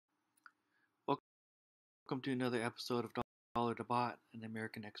Welcome to another episode of Dollar to Bot, an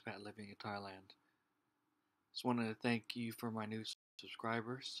American expat living in Thailand. Just wanted to thank you for my new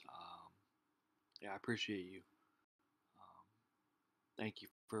subscribers. I appreciate you. Um, Thank you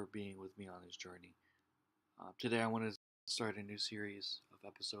for being with me on this journey. Today, I want to start a new series of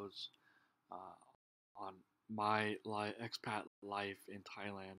episodes uh, on my expat life in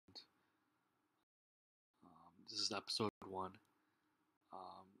Thailand. This is episode one.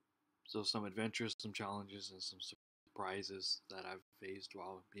 Um, so, some adventures, some challenges, and some surprises that I've faced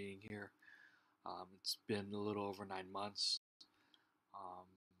while being here. It's been a little over 9 months. Um,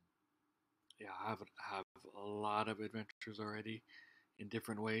 I have a lot of adventures already in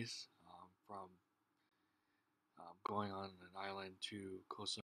different ways, from going on an island to Koh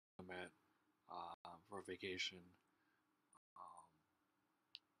Samet for vacation, um,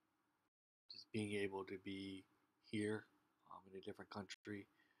 just being able to be here in a different country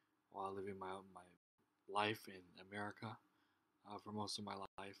while living my life in America for most of my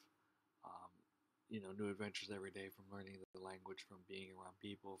life. Um, New adventures every day, from learning the language, from being around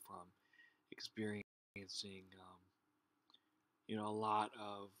people, from experiencing, a lot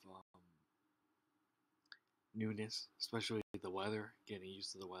of newness, especially the weather, getting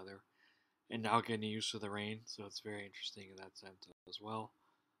used to the weather, and now getting used to the rain. So it's very interesting in that sense as well.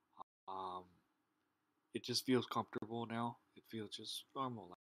 Um, it just feels comfortable now. It feels just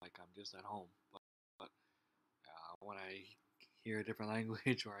normal, like I'm just at home. But when I hear a different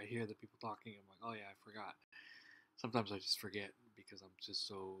language or I hear the people talking, I'm like, oh yeah, I forgot. Sometimes I just forget because I'm just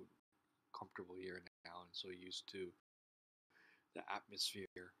so comfortable here now and so used to the atmosphere.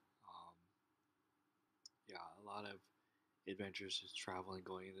 Um, a lot of adventures, just traveling,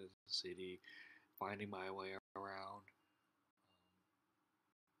 going into the city, finding my way around,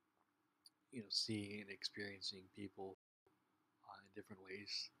 seeing and experiencing people in different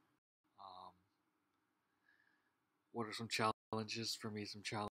ways. Um, what are some challenges for me? Some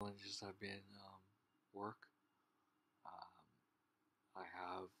challenges have been work. Um, I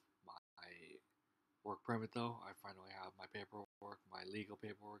have my work permit though. I finally have my paperwork, my legal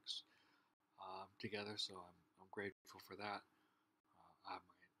paperwork's together, so I'm grateful for that. I have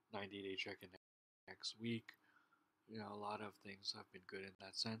my 90-day check-in next week. A lot of things have been good in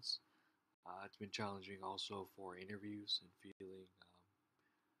that sense. It's been challenging also for interviews and feeling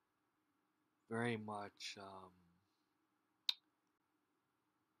very much,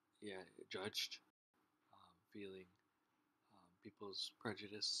 judged, feeling people's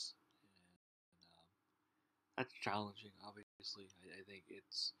prejudice, and that's challenging. Obviously, I think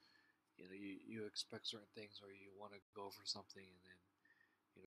it's you expect certain things or you want to go for something, and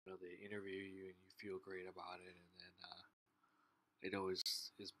then they interview you and you feel great about it, and then it always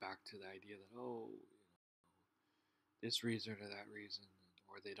is back to the idea that this reason or that reason,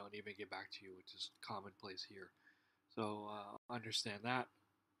 or they don't even get back to you, which is commonplace here. So understand that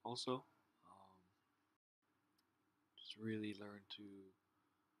also. Um, just really learn to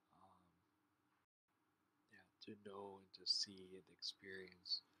to know and to see and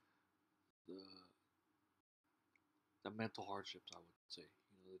experience the mental hardships. I would say,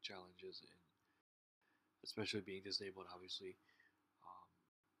 the challenges, and especially being disabled. Obviously,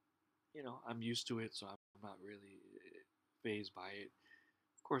 um, I'm used to it, so I'm not really phased by it.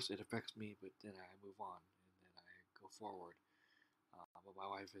 Of course, it affects me, but then I move on and then I go forward. But my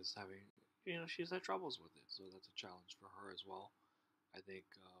wife is having, she's had troubles with it, so that's a challenge for her as well. I think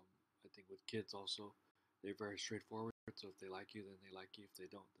with kids also, they're very straightforward. So if they like you, then they like you. If they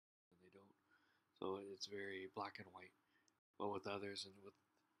don't, then they don't. So it's very black and white. But with others and with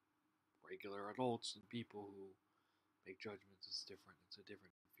regular adults and people who make judgments, it's different. It's a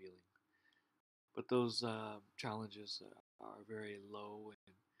different feeling. But those challenges are very low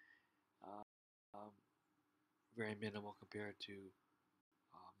and um, very minimal compared to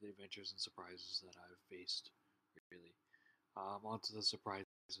the adventures and surprises that I've faced, really. On to the surprises.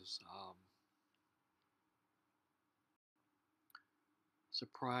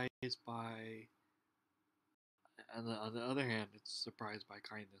 Surprised by, on the other hand, it's surprised by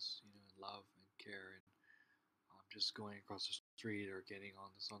kindness, and love and care, and just going across the street or getting on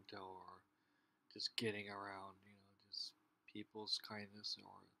the Songtel or just getting around, just people's kindness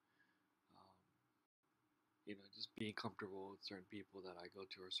or um, just being comfortable with certain people that I go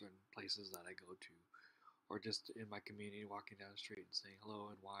to or certain places that I go to, or just in my community walking down the street and saying hello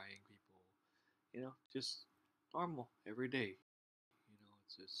and whying people, just normal every day.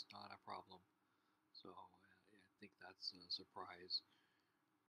 It's just not a problem. So yeah, I think that's a surprise.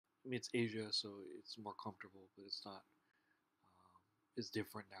 I mean, it's Asia, so it's more comfortable, but it's not. It's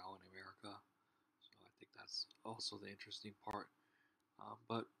different now in America, so I think that's also the interesting part.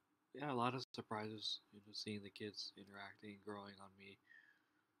 But yeah, a lot of surprises. Seeing the kids interacting, growing on me.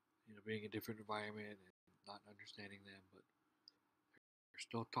 Being in a different environment and not understanding them, but they're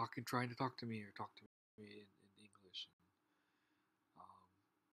still talking, trying to talk to me or talk to me in English. And,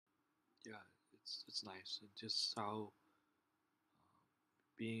 yeah, it's nice, and just how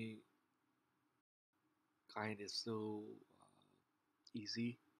being kind is so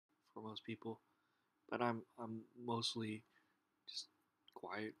easy for most people. But I'm mostly just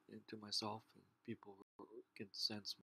quiet into myself, and people can sense